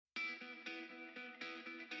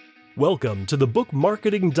Welcome to the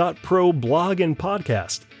bookmarketing.pro blog and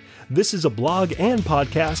podcast. This is a blog and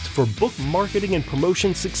podcast for book marketing and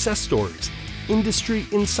promotion success stories, industry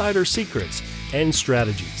insider secrets, and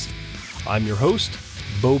strategies. I'm your host,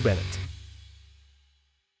 Bo Bennett.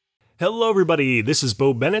 Hello everybody, this is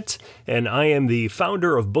Bo Bennett, and I am the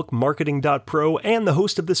founder of bookmarketing.pro and the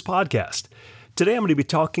host of this podcast. Today I'm going to be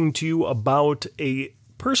talking to you about a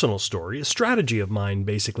personal story, a strategy of mine,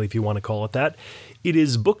 basically, if you want to call it that. It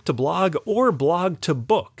is book to blog or blog to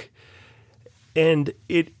book. And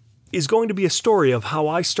it is going to be a story of how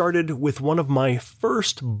I started with one of my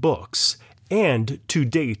first books, and to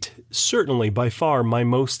date, certainly by far my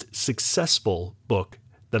most successful book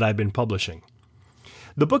that I've been publishing.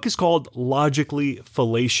 The book is called Logically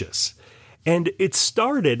Fallacious, and it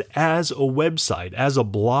started as a website, as a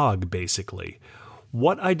blog, basically.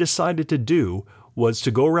 What I decided to do was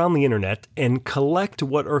to go around the internet and collect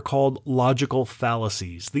what are called logical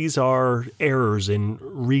fallacies. These are errors in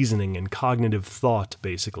reasoning and cognitive thought,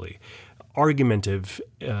 basically. Argumentative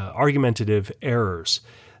errors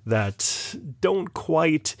that don't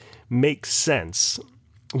quite make sense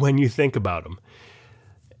when you think about them.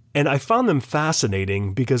 And I found them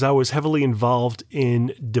fascinating because I was heavily involved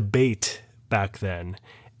in debate back then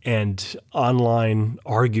and online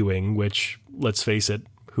arguing, which, let's face it,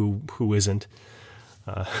 who isn't?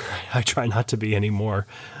 I try not to be anymore.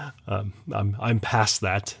 I'm past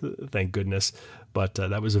that, thank goodness. But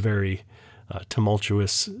that was a very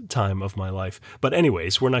tumultuous time of my life. But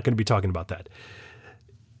anyways, we're not going to be talking about that.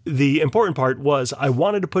 The important part was I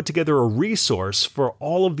wanted to put together a resource for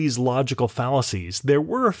all of these logical fallacies. There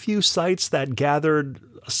were a few sites that gathered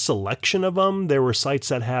a selection of them. There were sites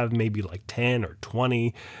that have maybe like 10 or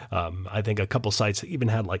 20. I think a couple sites even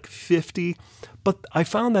had like 50. But I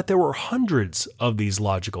found that there were hundreds of these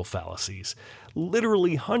logical fallacies,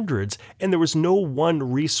 literally hundreds, and there was no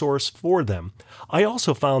one resource for them. I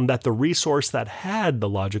also found that the resource that had the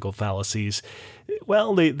logical fallacies,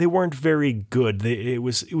 well, they weren't very good. It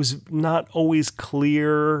was not always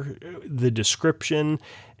clear, the description,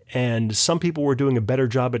 and some people were doing a better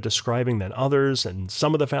job at describing than others, and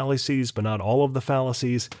some of the fallacies, but not all of the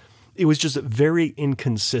fallacies. It was just very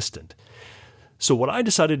inconsistent. So what I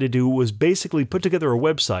decided to do was basically put together a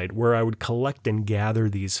website where I would collect and gather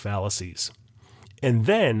these fallacies. And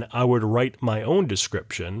then I would write my own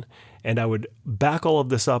description, and I would back all of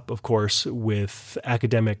this up, of course, with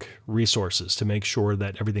academic resources to make sure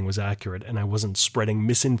that everything was accurate and I wasn't spreading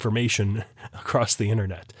misinformation across the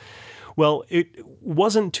internet. Well, it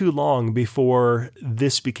wasn't too long before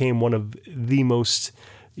this became one of the most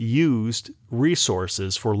used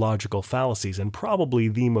resources for logical fallacies, and probably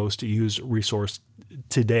the most used resource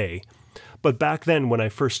today. But back then, when I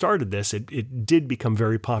first started this, it did become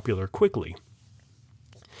very popular quickly.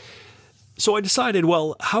 So I decided,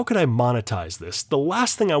 well, how could I monetize this? The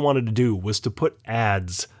last thing I wanted to do was to put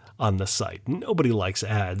ads on the site. Nobody likes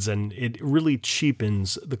ads, and it really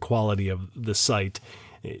cheapens the quality of the site,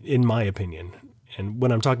 in my opinion. And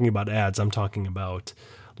when I'm talking about ads, I'm talking about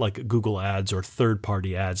like Google ads or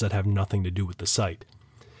third-party ads that have nothing to do with the site.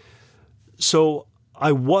 So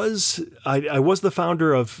I was the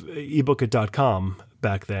founder of ebookit.com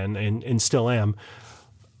back then, and still am.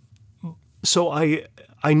 So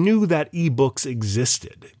I knew that ebooks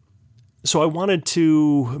existed. So I wanted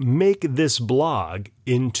to make this blog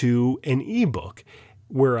into an ebook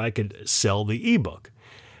where I could sell the ebook.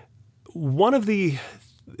 One of the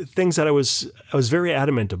things that I was very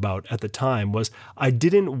adamant about at the time was I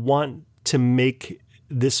didn't want to make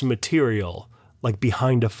this material like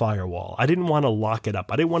behind a firewall. I didn't want to lock it up.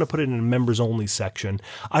 I didn't want to put it in a members only section.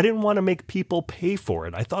 I didn't want to make people pay for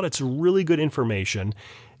it. I thought it's really good information.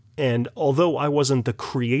 And although I wasn't the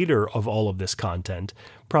creator of all of this content,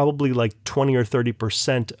 probably like 20 or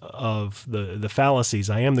 30% of the fallacies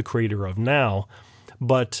I am the creator of now.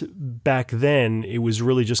 But back then, it was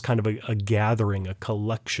really just kind of a gathering, a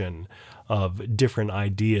collection of different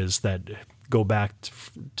ideas that go back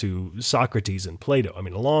to Socrates and Plato. I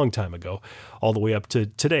mean, a long time ago, all the way up to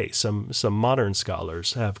today. Some modern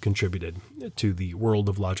scholars have contributed to the world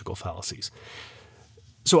of logical fallacies.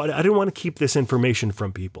 So I didn't want to keep this information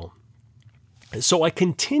from people. So I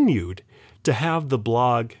continued to have the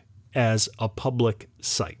blog as a public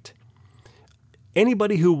site.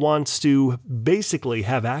 Anybody who wants to basically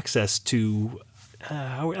have access to,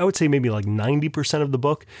 I would say maybe like 90% of the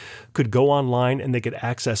book, could go online and they could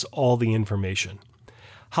access all the information.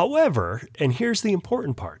 However, and here's the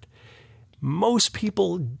important part, most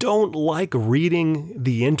people don't like reading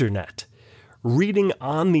the internet. Reading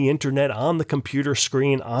on the internet, on the computer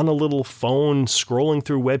screen, on a little phone, scrolling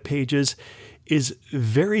through web pages is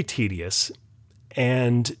very tedious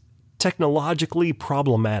and technologically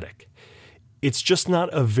problematic. It's just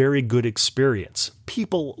not a very good experience.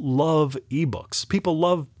 People love ebooks. People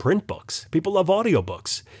love print books. People love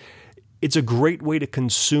audiobooks. It's a great way to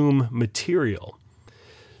consume material.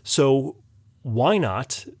 So why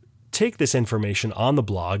not take this information on the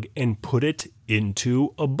blog and put it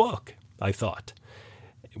into a book, I thought,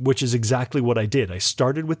 which is exactly what I did. I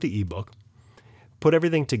started with the ebook, put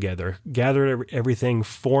everything together, gathered everything,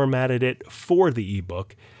 formatted it for the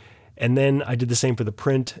ebook, and then I did the same for the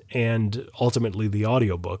print and ultimately the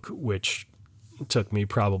audiobook, which took me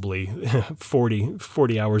probably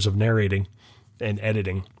 40 hours of narrating and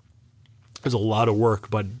editing. It was a lot of work,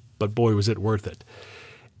 but boy, was it worth it.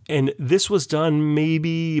 And this was done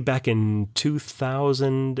maybe back in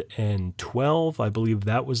 2012. I believe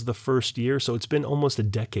that was the first year. So it's been almost a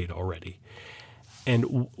decade already.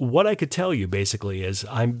 And what I could tell you basically is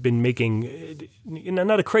I've been making,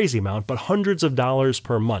 not a crazy amount, but hundreds of dollars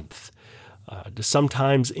per month,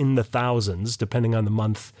 sometimes in the thousands, depending on the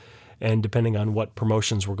month and depending on what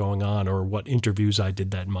promotions were going on or what interviews I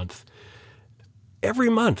did that month. Every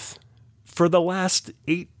month for the last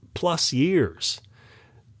 8+ years,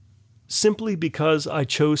 simply because I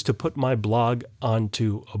chose to put my blog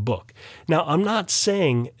onto a book. Now, I'm not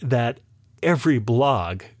saying that every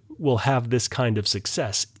blog will have this kind of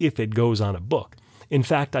success if it goes on a book. In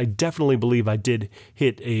fact, I definitely believe I did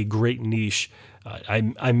hit a great niche.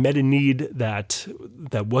 I met a need that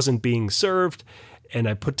wasn't being served, and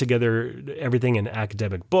I put together everything in an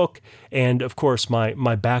academic book. And of course,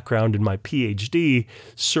 my background and my PhD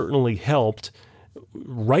certainly helped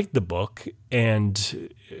write the book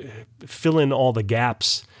and fill in all the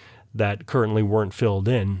gaps that currently weren't filled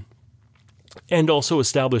in, and also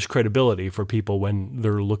establish credibility for people when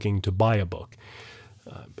they're looking to buy a book.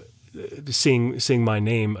 Seeing my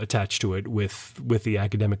name attached to it with the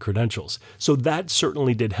academic credentials. So that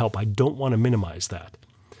certainly did help. I don't want to minimize that.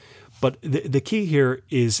 But the key here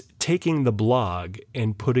is taking the blog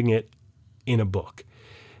and putting it in a book.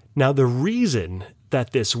 Now, the reason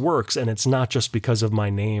that this works, and it's not just because of my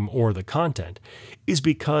name or the content, is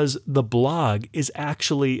because the blog is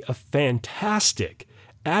actually a fantastic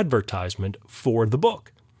advertisement for the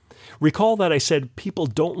book. Recall that I said people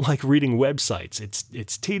don't like reading websites.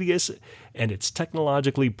 It's tedious and it's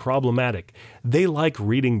technologically problematic. They like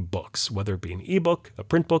reading books, whether it be an ebook, a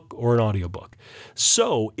print book, or an audiobook.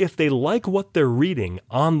 So if they like what they're reading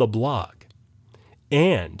on the blog,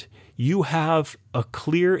 and you have a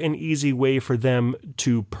clear and easy way for them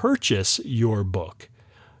to purchase your book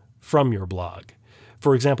from your blog.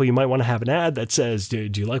 For example, you might want to have an ad that says, do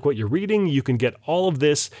you like what you're reading? You can get all of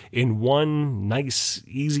this in one nice,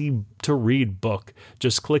 easy to read book.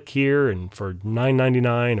 Just click here and for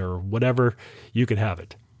 $9.99 or whatever, you can have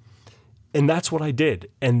it. And that's what I did.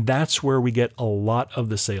 And that's where we get a lot of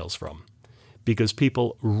the sales from, because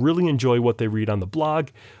people really enjoy what they read on the blog,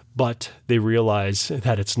 but they realize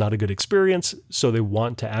that it's not a good experience, so they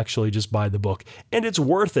want to actually just buy the book. And it's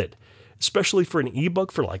worth it, especially for an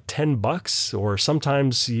ebook for like $10, or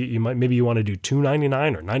sometimes you might want to do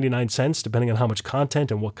 $2.99 or 99 cents, depending on how much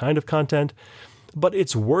content and what kind of content. But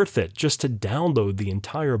it's worth it just to download the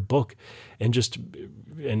entire book and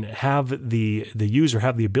have the user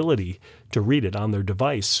have the ability to read it on their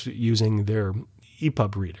device using their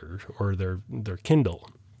EPUB reader or their Kindle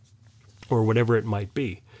or whatever it might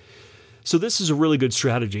be. So this is a really good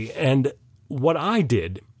strategy. And what I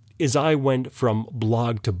did is I went from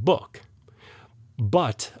blog to book,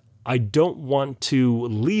 but I don't want to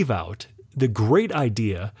leave out the great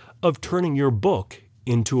idea of turning your book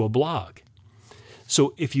into a blog.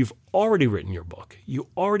 So if you've already written your book, you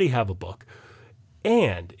already have a book,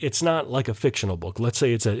 and it's not like a fictional book. Let's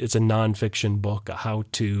say it's a nonfiction book, a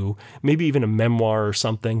how-to, maybe even a memoir or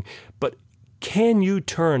something, but can you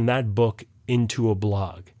turn that book into a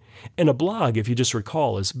blog? And a blog, if you just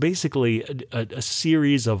recall, is basically a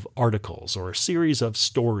series of articles or a series of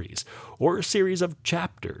stories or a series of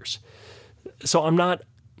chapters. So I'm not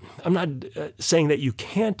saying that you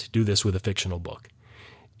can't do this with a fictional book.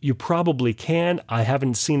 You probably can. I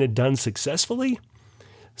haven't seen it done successfully,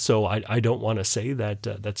 so I don't want to say that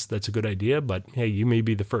that's a good idea, but hey, you may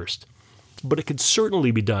be the first. But it could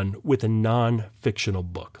certainly be done with a non-fictional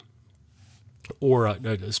book, or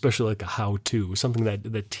especially like a how-to, something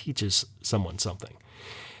that teaches someone something.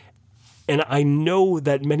 And I know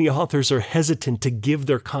that many authors are hesitant to give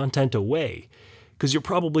their content away, because you're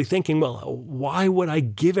probably thinking, well, why would I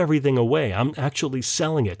give everything away? I'm actually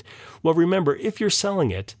selling it. Well, remember, if you're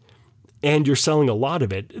selling it and you're selling a lot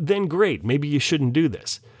of it, then great, maybe you shouldn't do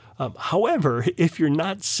this. However, if you're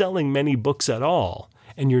not selling many books at all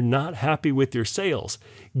and you're not happy with your sales,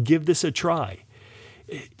 give this a try.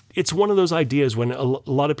 it's one of those ideas when a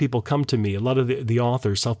lot of people come to me, a lot of the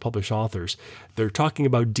authors, self-published authors, they're talking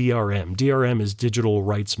about DRM. DRM is digital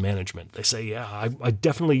rights management. They say, yeah, I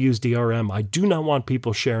definitely use DRM. I do not want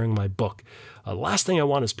people sharing my book. Last thing I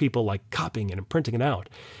want is people like copying it and printing it out.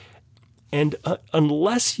 And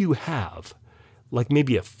unless you have like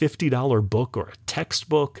maybe a $50 book or a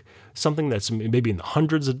textbook, something that's maybe in the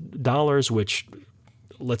hundreds of dollars, which,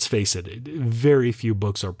 let's face it, very few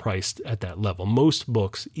books are priced at that level. Most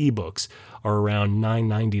books, ebooks, are around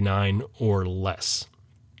 $9.99 or less.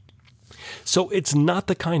 So it's not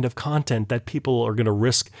the kind of content that people are going to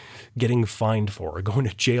risk getting fined for or going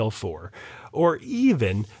to jail for, or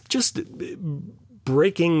even just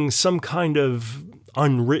breaking some kind of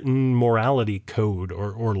unwritten morality code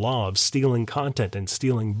or law of stealing content and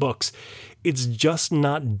stealing books. It's just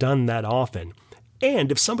not done that often. And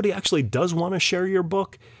if somebody actually does want to share your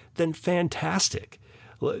book, then fantastic.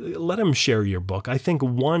 Let them share your book. I think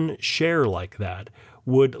one share like that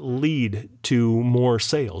would lead to more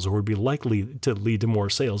sales, or would be likely to lead to more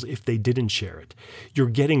sales if they didn't share it. You're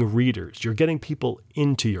getting readers. You're getting people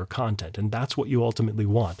into your content, and that's what you ultimately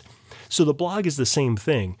want. So the blog is the same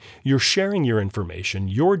thing. You're sharing your information.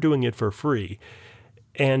 You're doing it for free.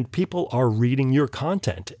 And people are reading your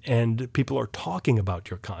content, and people are talking about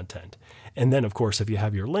your content. And then, of course, if you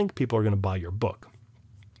have your link, people are going to buy your book.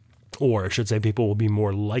 Or I should say, people will be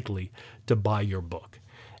more likely to buy your book,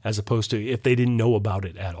 as opposed to if they didn't know about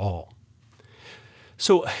it at all.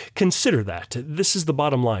 So consider that. This is the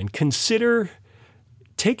bottom line. Consider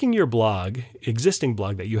taking your blog, existing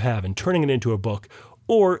blog that you have, and turning it into a book.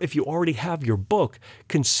 Or if you already have your book,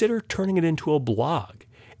 consider turning it into a blog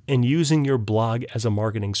and using your blog as a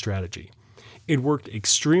marketing strategy. It worked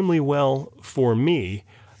extremely well for me,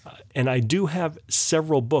 and I do have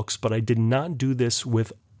several books, but I did not do this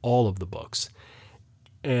with all of the books.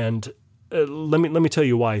 And let me tell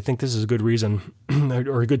you why I think this is a good reason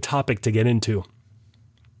or a good topic to get into.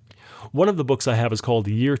 One of the books I have is called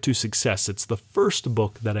Year to Success. It's the first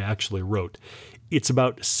book that I actually wrote. It's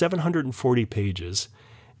about 740 pages,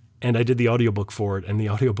 and I did the audiobook for it, and the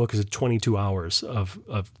audiobook is 22 hours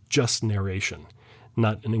of just narration,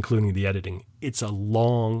 not including the editing. It's a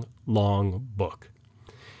long, long book.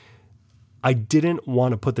 I didn't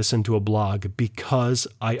want to put this into a blog because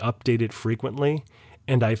I update it frequently,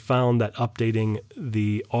 and I found that updating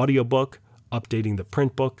the audiobook, updating the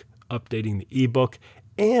print book, updating the ebook,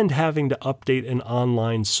 and having to update an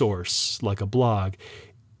online source like a blog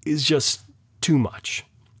is just too much.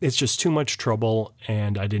 It's just too much trouble,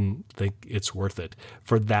 and I didn't think it's worth it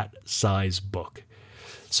for that size book.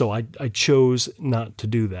 So I chose not to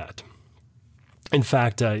do that. In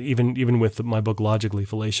fact, even with my book Logically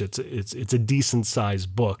Fallacious, it's a decent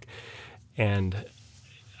sized book, and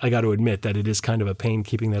I got to admit that it is kind of a pain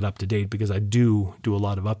keeping that up to date because I do a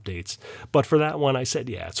lot of updates. But for that one, I said,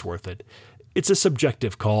 yeah, it's worth it. It's a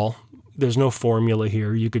subjective call. There's no formula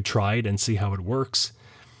here. You could try it and see how it works.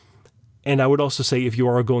 And I would also say if you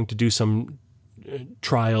are going to do some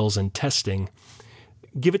trials and testing,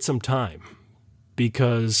 give it some time,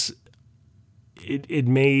 because it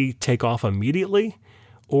may take off immediately,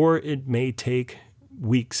 or it may take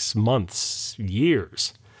weeks, months,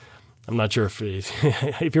 years. I'm not sure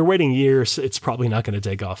if you're waiting years, it's probably not going to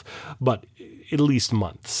take off, but at least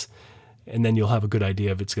months. And then you'll have a good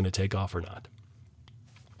idea if it's going to take off or not.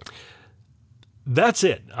 That's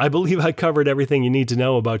it. I believe I covered everything you need to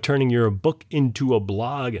know about turning your book into a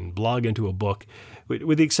blog and blog into a book,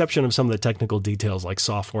 with the exception of some of the technical details like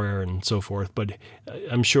software and so forth. But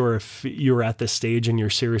I'm sure if you're at this stage and you're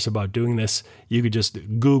serious about doing this, you could just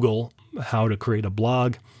Google how to create a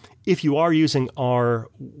blog. If you are using our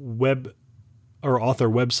web or author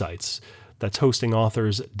websites, that's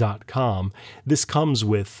hostingauthors.com, this comes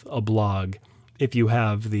with a blog if you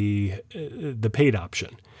have the paid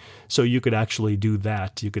option. So you could actually do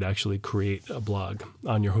that. You could actually create a blog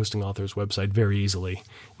on your Hosting Authors website very easily.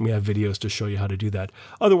 And we have videos to show you how to do that.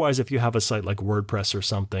 Otherwise, if you have a site like WordPress or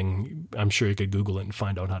something, I'm sure you could Google it and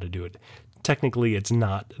find out how to do it. Technically, it's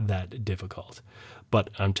not that difficult. But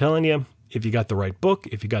I'm telling you, if you got the right book,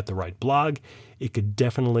 if you got the right blog, it could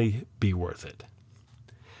definitely be worth it.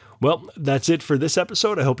 Well, that's it for this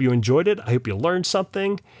episode. I hope you enjoyed it. I hope you learned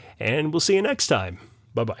something, and we'll see you next time.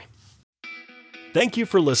 Bye-bye. Thank you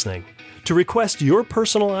for't To request your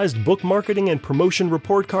personalized book marketing and promotion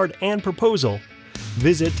report card and proposal,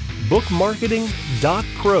 visit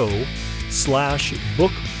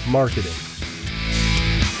bookmarketing.pro/bookmarketing.